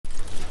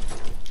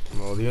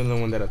Oh, the other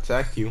one that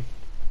attacked you,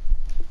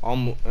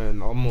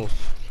 almost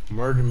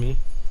murdered me.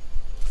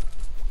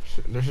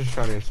 There's a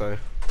shot inside.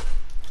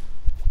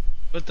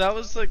 But that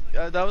was like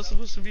that was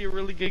supposed to be a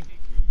really good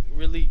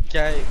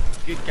guy.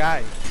 Didn't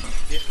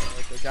it?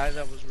 Like a guy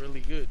that was really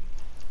good.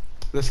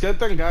 The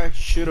skeleton guy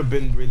should have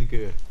been really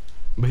good,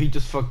 but he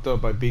just fucked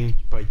up by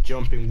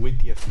jumping with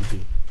the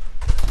SMG.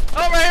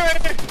 Oh,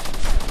 right.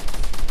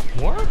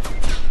 What?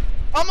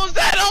 Almost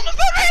dead, right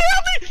here,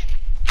 help me!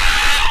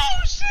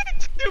 Oh,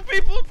 shit! 2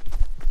 people!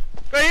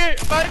 Right here,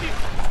 behind you!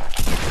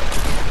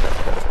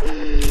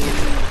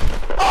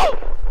 Oh!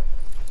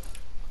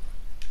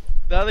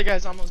 The other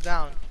guy's almost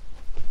down.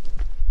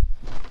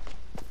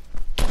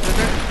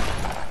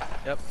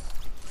 Yep.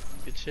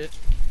 Good shit.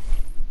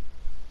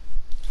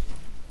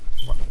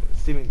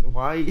 Steven,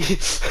 why?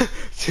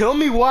 Tell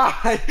me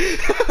why!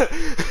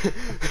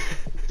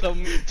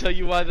 Tell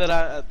you why that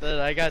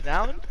I got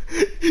down?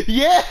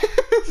 Yes!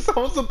 I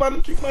was about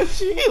to keep my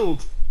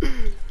shield!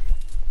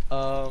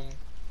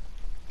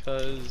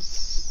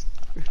 Cause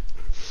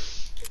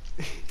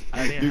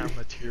I didn't have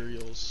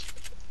materials.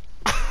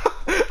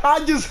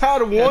 I just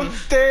had one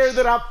stair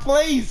that I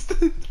placed!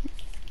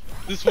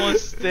 This one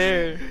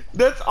stair.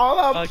 That's all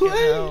I Fucking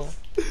placed! hell.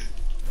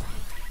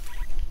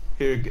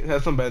 Here,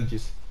 have some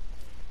bandages.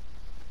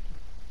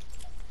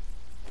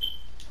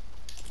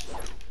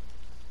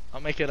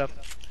 I'll make it up.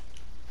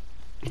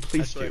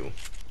 Please do.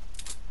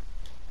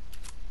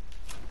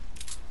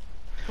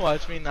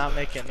 Watch me not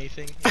make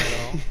anything, you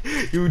know?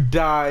 You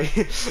die,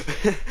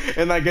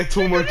 and I get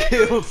 2 more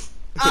kills.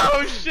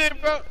 Oh shit,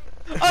 bro!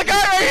 A guy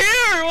right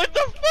here! What the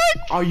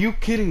fuck? Are you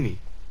kidding me?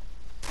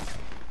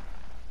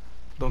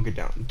 Don't get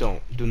down.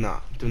 Don't. Do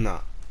not.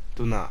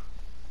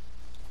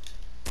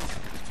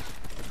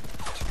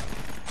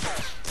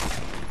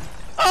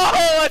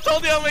 Oh, I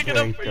told you I'll make it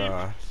up for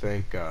you.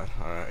 Thank God.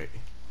 Alright.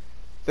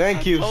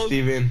 Thank you,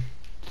 Steven.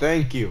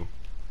 Thank you.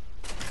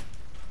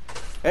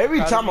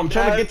 Every time I'm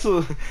trying to get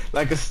to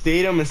like a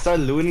stadium and start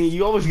looting,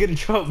 you always get in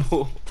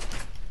trouble.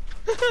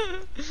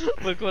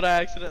 Look what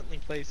I accidentally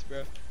placed,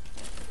 bro.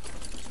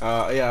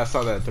 Yeah, I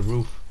saw that at the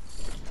roof.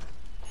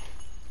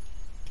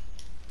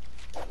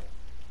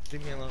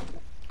 Leave me alone.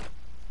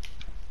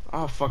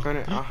 Oh fuck, I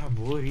don't have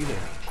wood either.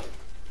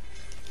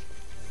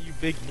 You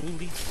big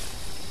noolie.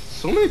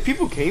 So many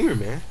people came here,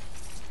 man.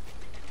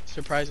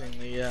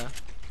 Surprisingly, yeah.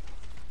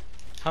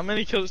 How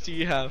many kills do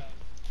you have?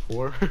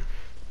 4.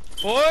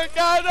 4?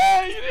 God,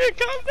 you need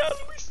to calm down,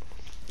 Luis.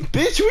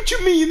 Bitch, what you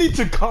mean you need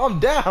to calm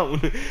down?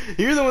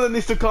 You're the one that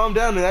needs to calm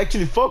down and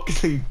actually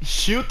focus and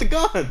shoot the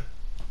gun.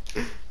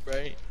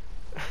 Right.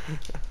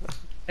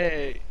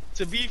 Hey,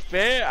 to be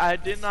fair, I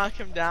did knock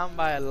him down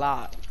by a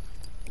lot.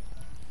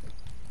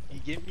 You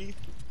get me?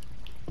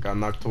 Got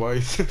knocked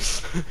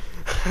twice.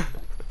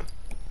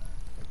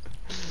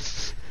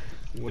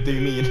 What do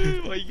you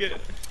mean? What you get?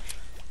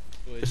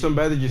 There's some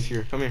bandages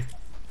here. Come here.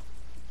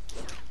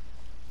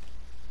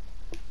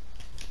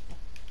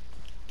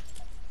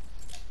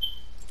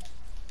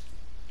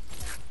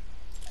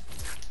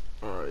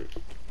 Alright.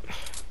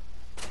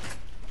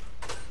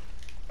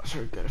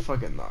 Sorry, God, if I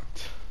get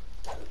knocked.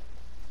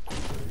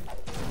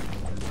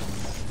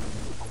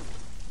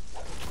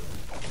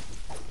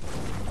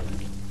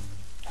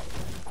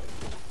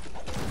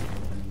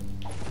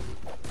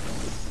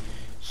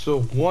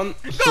 So one.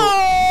 So, okay,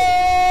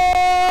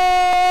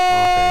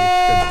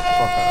 scared the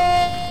fuck out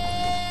of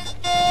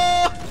me.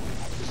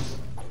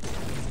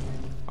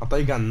 I thought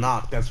you got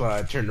knocked. That's why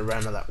I turned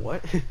around and like,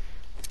 what?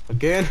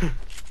 Again?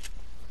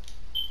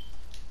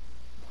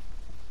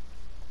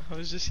 I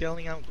was just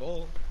yelling out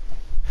goal.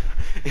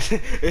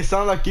 It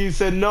sounded like you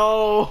said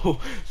no.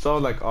 So I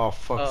was like, oh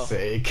fuck's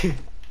sake.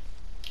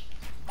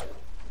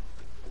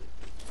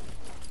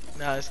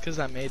 Nah, it's cause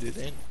I made it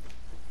in.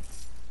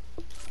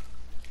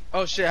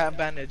 Oh shit, I have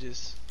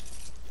bandages.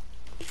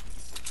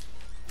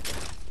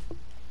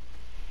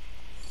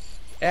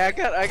 Hey, I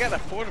got a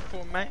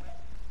 4-4, man.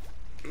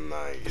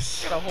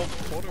 Nice. Got a whole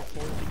 4-4.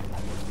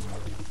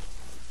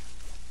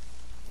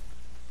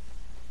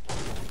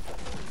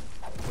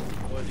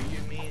 What do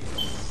you mean?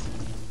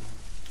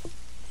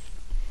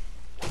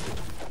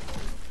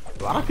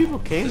 A lot of people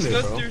came there,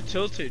 Let's bro. go through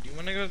Tilted. You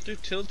wanna go through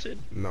Tilted?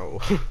 No.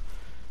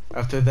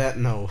 After that,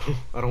 no.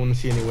 I don't want to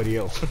see anybody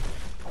else.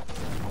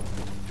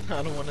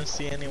 I don't want to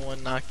see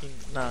anyone knocking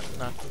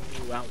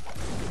you out.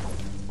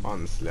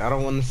 Honestly, I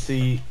don't want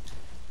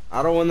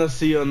to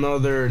see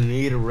another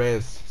need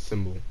res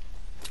symbol.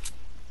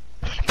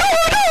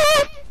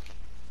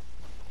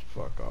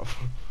 Fuck off.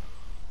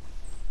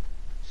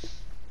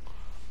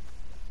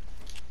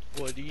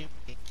 What do you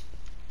mean?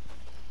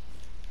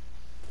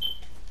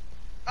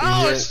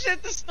 Oh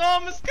shit, the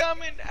storm is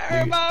coming!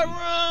 Everybody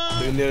run!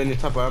 Do you need any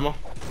type of ammo?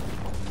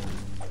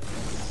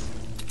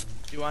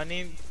 Do I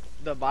need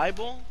the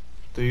Bible?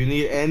 Do you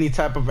need any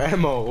type of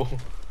ammo?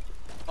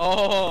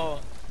 Oh,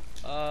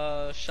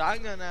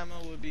 shotgun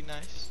ammo would be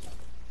nice.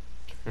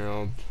 Here,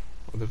 I'll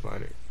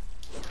define it.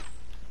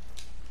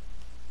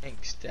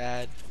 Thanks,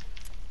 Dad.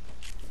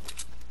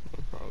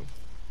 No problem.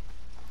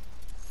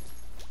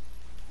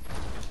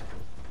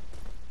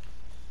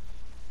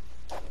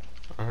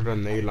 heard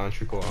a nade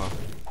launcher go off.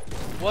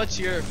 What's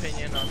your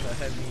opinion on the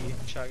heavy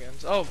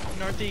shotguns? Oh,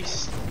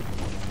 northeast.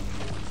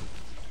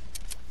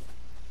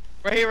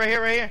 Right here, right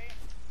here, right here.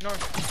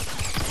 North.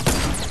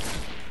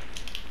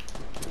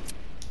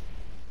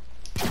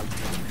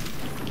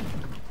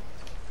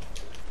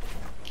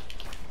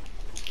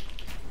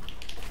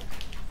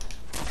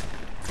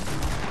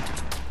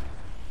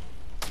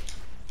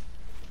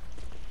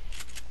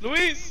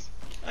 Luis,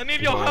 I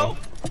need your help.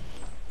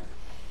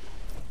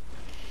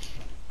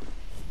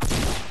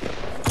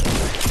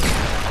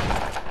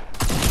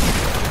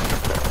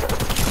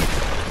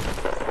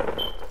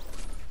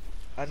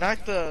 I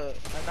knocked the.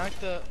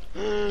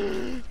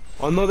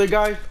 Another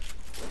guy.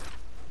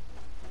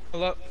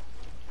 Hold up.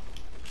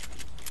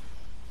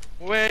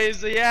 Where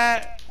is he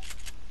at?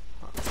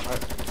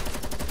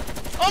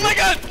 Oh my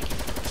god!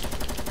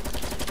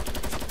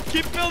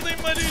 Keep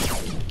building, my dude.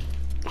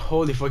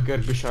 Holy fuck, got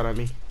a good shot at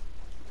me.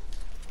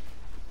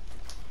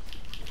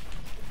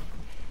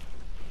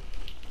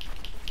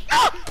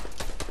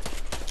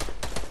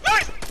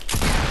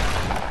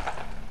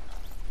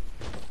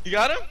 You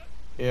got him?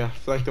 Yeah,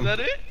 flanked him. Is that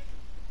it?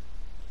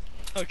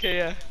 Okay,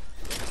 yeah.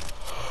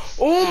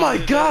 Oh my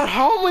god,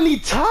 how many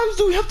times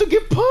do we have to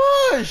get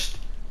pushed?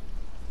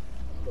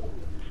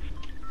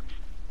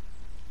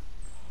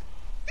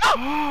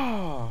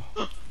 Oh.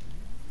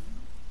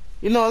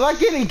 You know, I like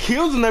getting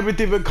kills and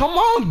everything, but come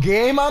on,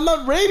 game, I'm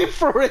not ready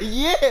for it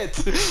yet.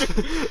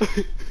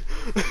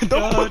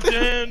 Don't God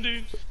damn,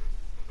 dude.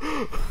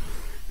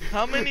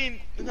 How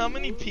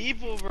many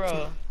people,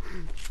 bro?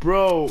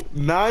 Bro,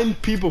 9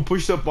 people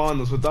pushed up on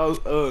us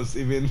without us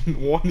even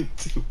wanting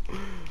to.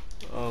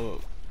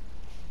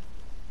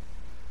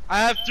 I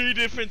have 3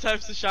 different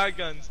types of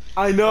shotguns.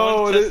 I know.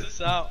 I want to test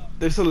this out.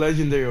 There's a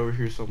legendary over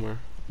here somewhere.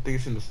 I think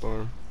it's in the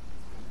storm.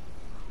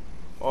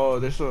 Oh,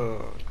 there's a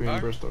green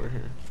burst over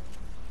here.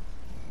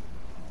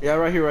 Yeah,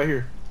 right here, right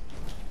here.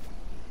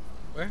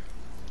 Where?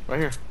 Right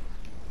here.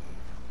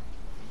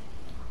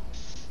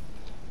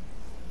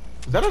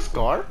 Is that a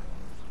scar?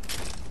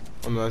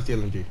 Oh no, that's the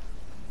LMG.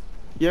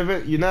 You have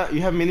it? You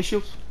have mini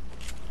shields?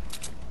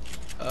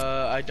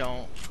 I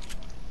don't.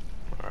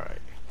 Alright.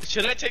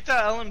 Should I take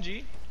that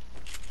LMG?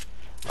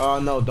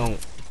 No, don't.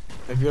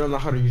 If you don't know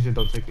how to use it,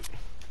 don't take it.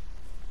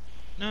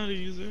 No, to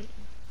use it.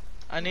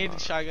 I need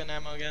shotgun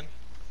ammo again.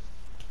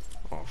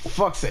 Oh,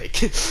 fuck's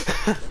sake.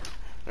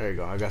 There you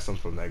go, I got some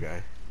from that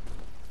guy.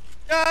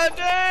 God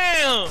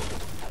damn!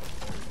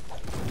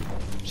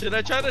 Should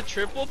I try to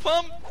triple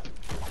pump?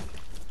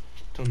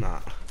 Do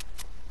not.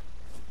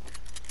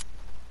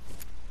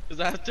 Cause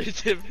I have 3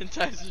 different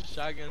types of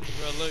shotguns,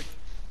 bro, look.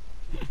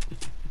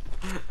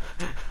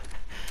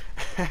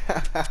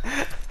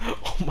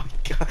 Oh my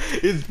god.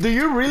 Do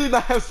you really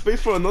not have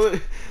space for another?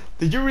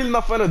 Did you really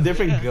not find a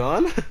different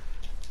gun?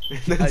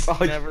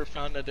 I never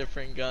found a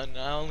different gun.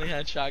 I only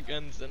had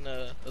shotguns and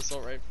a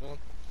assault rifle.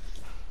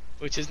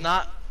 Which is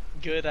not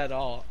good at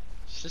all.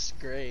 It's just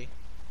gray.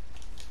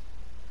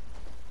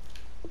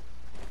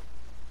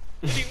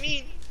 What do you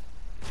mean?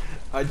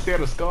 I just got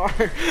a scar.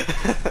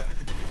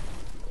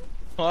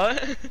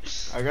 What?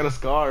 I got a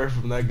scar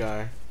from that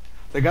guy.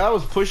 The guy that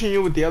was pushing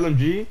you with the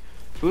LMG,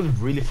 he was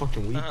really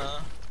fucking weak.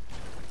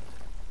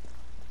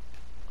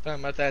 Talking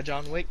about that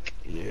John Wick?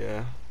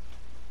 Yeah.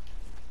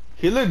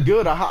 He looked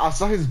good. I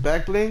saw his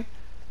back bling.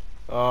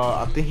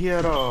 I think he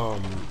had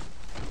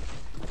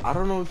I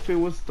don't know if it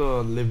was the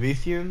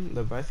Levitian,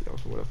 or what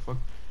the fuck.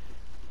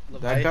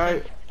 That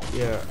guy,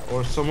 yeah,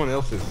 or someone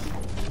else's.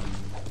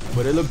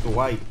 But it looked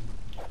white.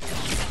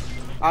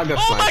 I got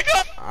sniped. My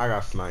God! I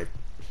got sniped.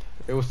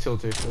 It was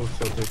tilted. It was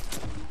tilted.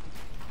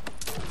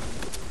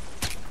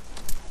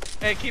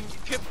 Hey, keep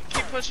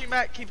pushing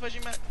back. Keep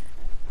pushing back.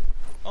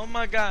 Oh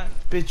my god.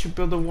 Bitch, you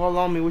built a wall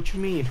on me. What you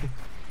mean?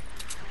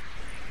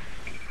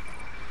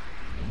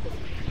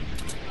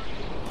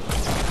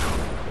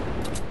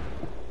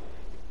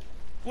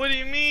 What do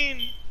you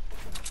mean?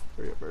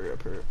 Hurry up, hurry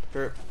up, hurry up,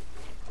 hurry up.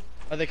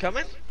 Are they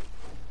coming?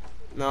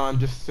 No, I'm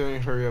just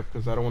saying hurry up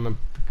because I don't want to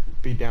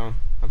be down.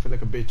 I feel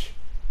like a bitch.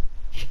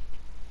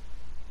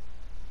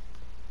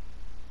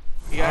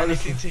 You got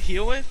anything to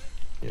heal with?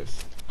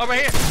 Yes. Oh, right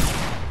here.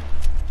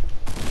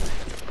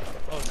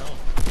 Oh no.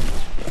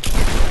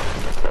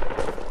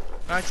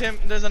 Alright, Tim,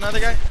 there's another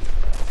guy.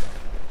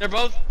 They're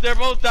both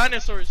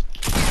dinosaurs.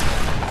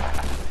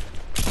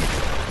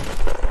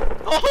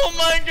 Oh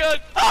my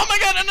god! Oh my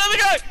god! Another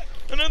guy!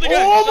 Another guy!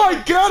 Oh my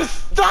god!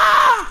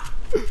 Stop!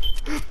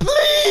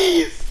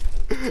 Please!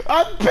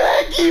 I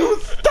beg you!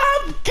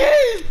 Stop,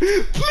 game!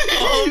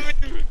 Please!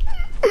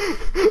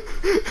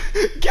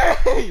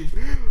 Game!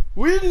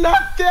 We're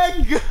not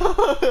that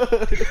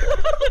good!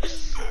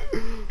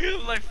 We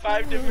have like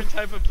 5 different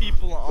type of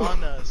people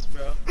on us,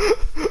 bro.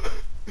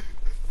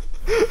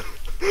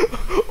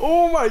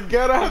 Oh my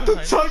god, I have to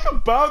talk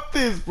about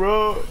this,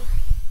 bro.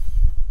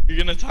 You're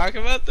gonna talk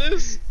about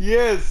this?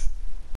 Yes.